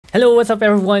Hello, what's up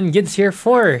everyone? Gids here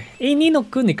for a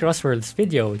Ninokuni Crossworlds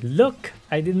video. Look,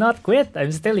 I did not quit.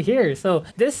 I'm still here. So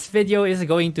this video is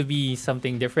going to be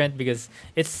something different because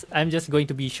I'm just going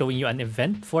to be showing you an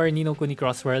event for Ninokuni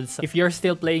Crossworlds. If you're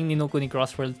still playing Ninokuni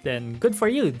Crossworlds, then good for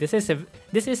you. This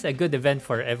is a good event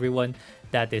for everyone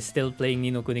that is still playing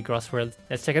Ninokuni Crossworlds.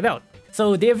 Let's check it out.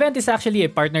 So the event is actually a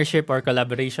partnership or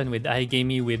collaboration with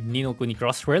Igamie with Ninokuni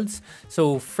Crossworlds.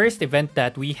 So first event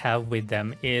that we have with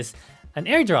them is an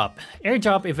airdrop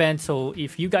event. So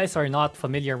if you guys are not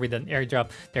familiar with an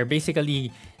airdrop, they're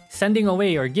basically sending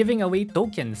away or giving away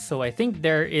tokens. So I think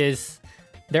there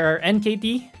are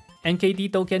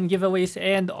NKT token giveaways,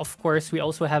 and of course we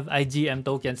also have IGM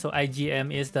tokens. So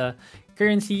IGM is the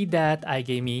currency that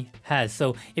Igamie has.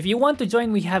 So if you want to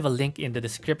join, we have a link in the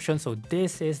description. So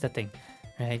this is the thing,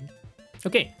 right?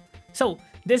 Okay, so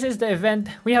this is the event.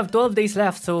 We have 12 days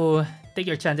left, so take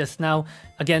your chances now.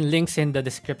 Again, links in the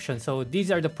description. So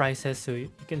these are the prices. So you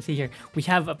can see here, we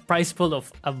have a prize pool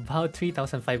of about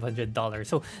 $3,500.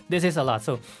 So this is a lot.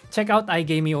 So check out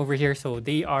Igamie over here. So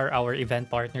they are our event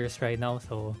partners right now.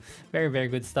 So very, very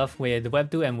good stuff with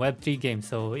Web 2 and Web 3 games.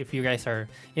 So if you guys are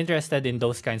interested in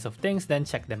those kinds of things, then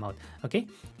check them out. Okay.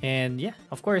 And yeah,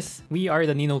 of course, we are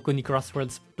the Ninokuni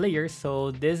Crossworlds players. So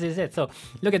this is it. So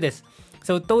look at this.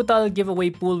 So total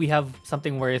giveaway pool, we have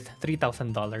something worth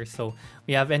 $3,000. So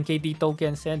we have NKT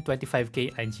tokens and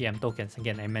 25k IGM tokens.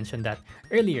 Again, I mentioned that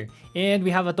earlier. And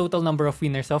we have a total number of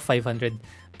winners of 500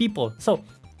 people. So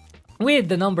with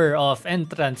the number of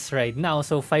entrants right now,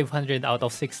 so 500 out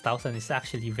of 6,000 is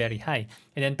actually very high.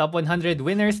 And then top 100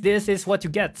 winners, this is what you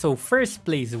get. So first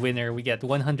place winner, we get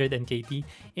 100 NKT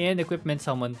and equipment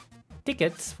summon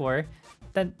tickets for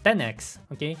 10x.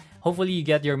 Okay, hopefully you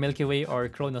get your Milky Way or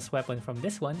Kronos weapon from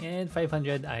this one, and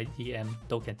 500 IGM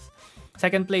tokens.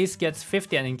 Second place gets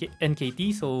 50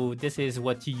 NKT, so this is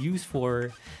what you use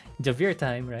for Javier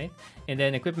time, right? And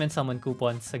then equipment summon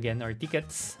coupons again, or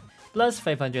tickets, plus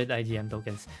 500 IGM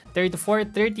tokens. Third to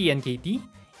fourth, 30 NKT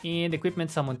and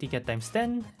equipment summon ticket times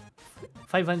 10,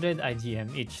 500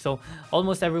 IGM each. So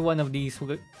almost every one of these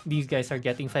guys are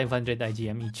getting 500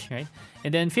 IGM each, right?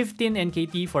 And then 15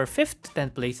 NKT for 5th to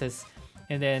 10th places,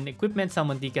 and then equipment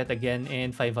summon ticket again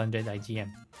and 500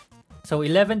 IGM. So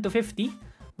 11 to 50,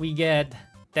 we get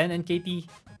 10 NKT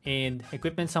and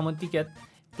equipment summon ticket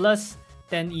plus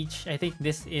 10 each. I think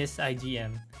this is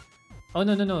IGM. Oh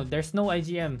no, there's no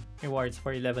IGM rewards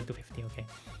for 11 to 50. Okay.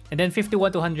 And then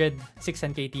 51 to 100, 6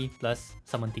 NKT plus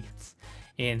summon tickets.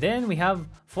 And then we have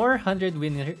 400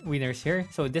 winners here.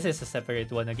 So this is a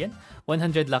separate one again.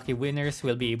 100 lucky winners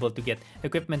will be able to get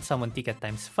equipment summon ticket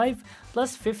times 5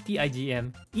 plus 50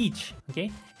 IGM each.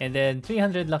 Okay. And then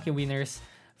 300 lucky winners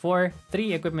for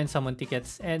 3 equipment summon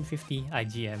tickets and 50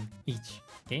 IGM each.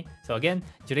 Okay. So again,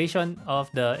 duration of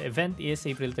the event is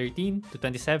April 13 to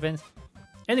 27th.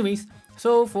 Anyways,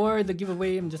 so for the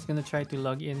giveaway, I'm just gonna try to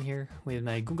log in here with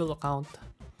my Google account.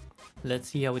 Let's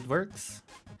see how it works.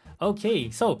 Okay,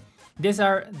 so there's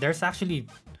actually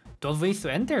 12 ways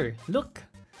to enter. Look,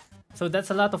 so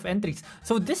that's a lot of entries.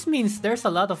 So this means there's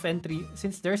a lot of entry.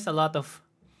 Since there's a lot of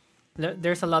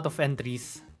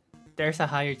entries, there's a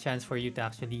higher chance for you to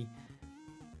actually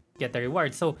get the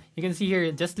reward. So you can see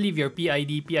here, just leave your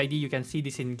PID. You can see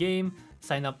this in game.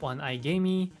 Sign up on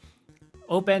Igamie.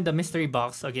 Open the mystery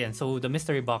box again. So the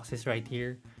mystery box is right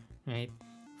here, right?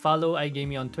 Follow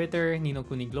Igamie on Twitter,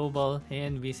 Ninokuni Global,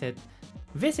 and visit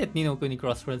Ninokuni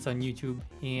Crossworlds on YouTube,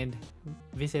 and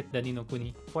visit the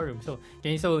Ninokuni forum. So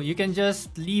okay, so you can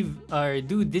just leave or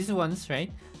do these ones,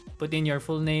 right? Put in your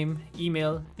full name,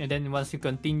 email, and then once you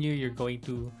continue, you're going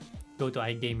to go to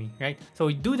Igamie, right?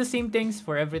 So do the same things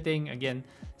for everything again.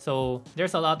 So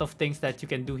there's a lot of things that you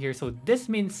can do here. So this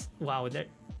means, wow,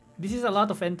 this is a lot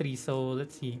of entries. So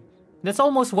let's see, that's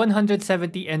almost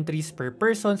 170 entries per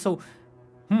person. So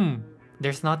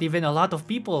there's not even a lot of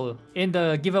people in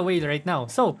the giveaway right now.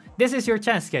 So this is your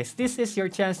chance, guys. This is your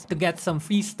chance to get some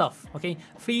free stuff. Okay,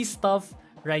 free stuff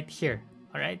right here.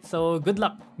 All right, so good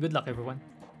luck everyone.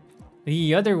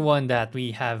 The other one that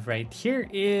we have right here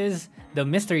is the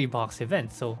mystery box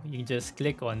event. So you just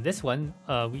click on this one.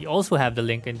 We also have the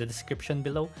link in the description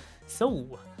below. So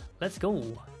let's go.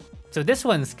 So this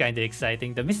one's kind of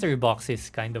exciting. The mystery box is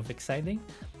kind of exciting.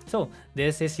 So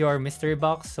this is your mystery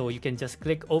box. So you can just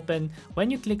click open. When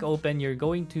you click open, you're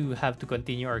going to have to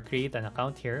continue or create an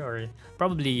account here, or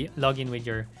probably log in with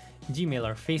your Gmail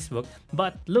or Facebook.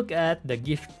 But look at the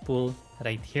gift pool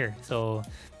right here. So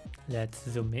let's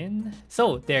zoom in.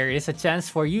 So there is a chance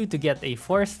for you to get a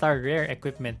 4-star rare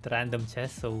equipment random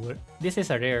chest. So this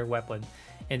is a rare weapon.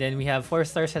 And then we have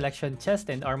 4-star selection chest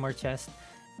and armor chest,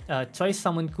 choice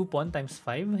summon coupon times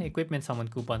 5, equipment summon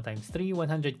coupon times 3,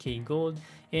 100k gold,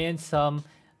 and some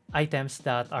items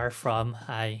that are from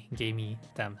Igamie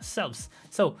themselves.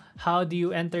 So how do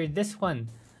you enter this one?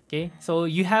 Okay, so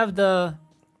you have the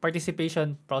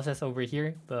participation process over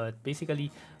here, but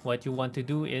basically what you want to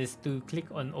do is to click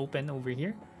on open over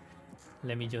here.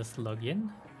 Let me just log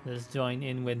in. Let's join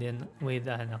in with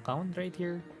an account right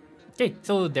here. Okay,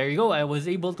 so there you go. I was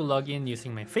able to log in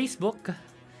using my Facebook,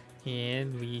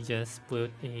 and we just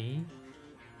put a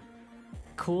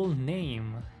cool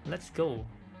name. Let's go.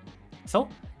 So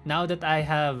now that I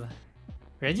have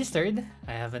registered,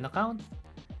 I have an account.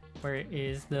 Where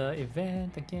is the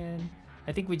event again?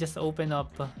 I think we just open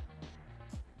up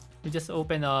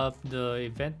the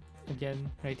event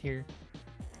again right here.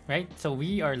 Right? So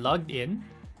we are logged in.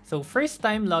 So first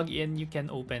time login, you can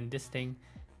open this thing.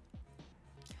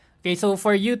 Okay, so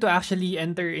for you to actually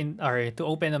enter in or to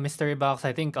open a mystery box,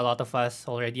 I think a lot of us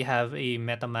already have a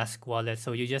MetaMask wallet.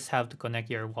 So you just have to connect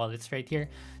your wallets right here.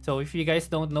 So if you guys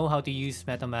don't know how to use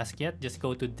MetaMask yet, just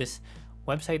go to this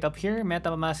website up here,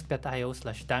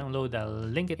 metamask.io/download. I'll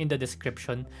link it in the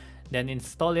description. Then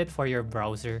install it for your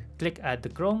browser. Click add to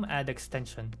Chrome, add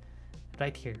extension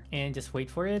right here, and just wait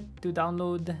for it to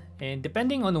download. And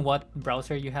depending on what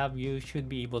browser you have, you should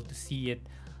be able to see it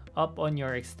up on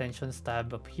your extensions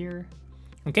tab up here.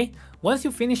 Okay, once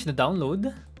you finish the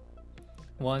download,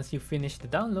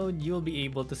 you'll be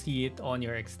able to see it on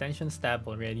your extensions tab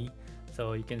already.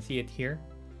 So you can see it here.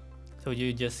 So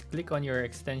you just click on your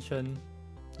extension.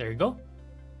 There you go.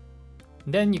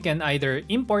 Then you can either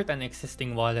import an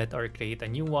existing wallet or create a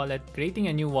new wallet. Creating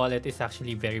a new wallet is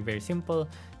actually very simple.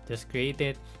 Just create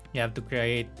it. You have to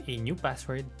create a new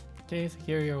password. Okay,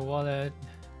 secure your wallet.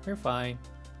 We're fine.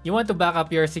 You want to back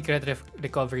up your secret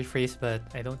recovery phrase, but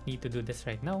I don't need to do this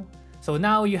right now. So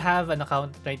now you have an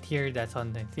account right here that's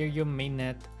on the Ethereum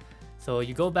mainnet. So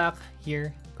you go back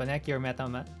here, connect your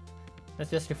MetaMask. Let's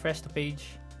just refresh the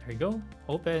page. There you go.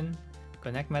 Open,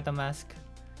 connect MetaMask.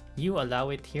 You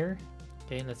allow it here.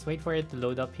 Okay, let's wait for it to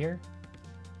load up here.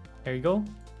 There you go.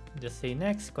 Just say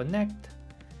next, connect.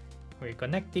 We're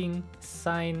connecting,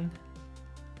 sign,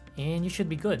 and you should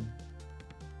be good.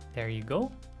 There you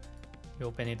go. You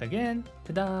open it again.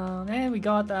 Ta-da! And we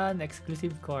got an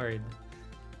exclusive card.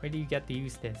 Where do you get to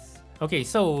use this? Okay,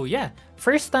 so yeah,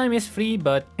 first time is free,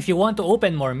 but if you want to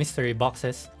open more mystery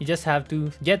boxes, you just have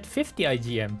to get 50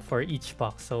 IGM for each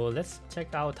box. So let's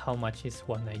check out how much is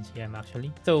 1 IGM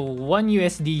actually. So 1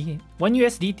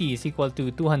 USDT is equal to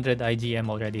 200 IGM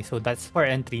already. So that's for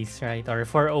entries, right? Or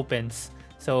for opens.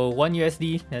 So 1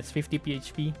 USD, that's 50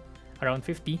 PHP, around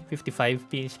 55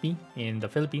 PHP in the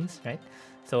Philippines, right?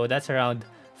 So that's around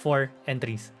 4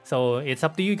 entries. So it's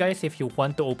up to you guys if you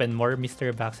want to open more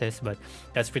mystery boxes, but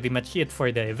that's pretty much it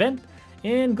for the event.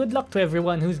 And good luck to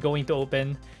everyone who's going to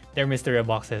open their mystery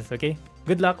boxes, okay?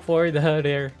 Good luck for the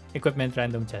rare equipment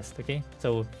random chest, okay?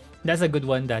 So that's a good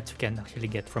one that you can actually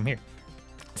get from here.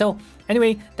 So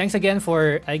anyway, thanks again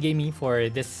for Igamie for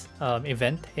this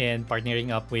event and partnering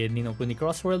up with Ninokuni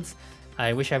Crossworlds.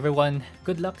 I wish everyone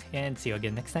good luck and see you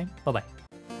again next time. Bye-bye.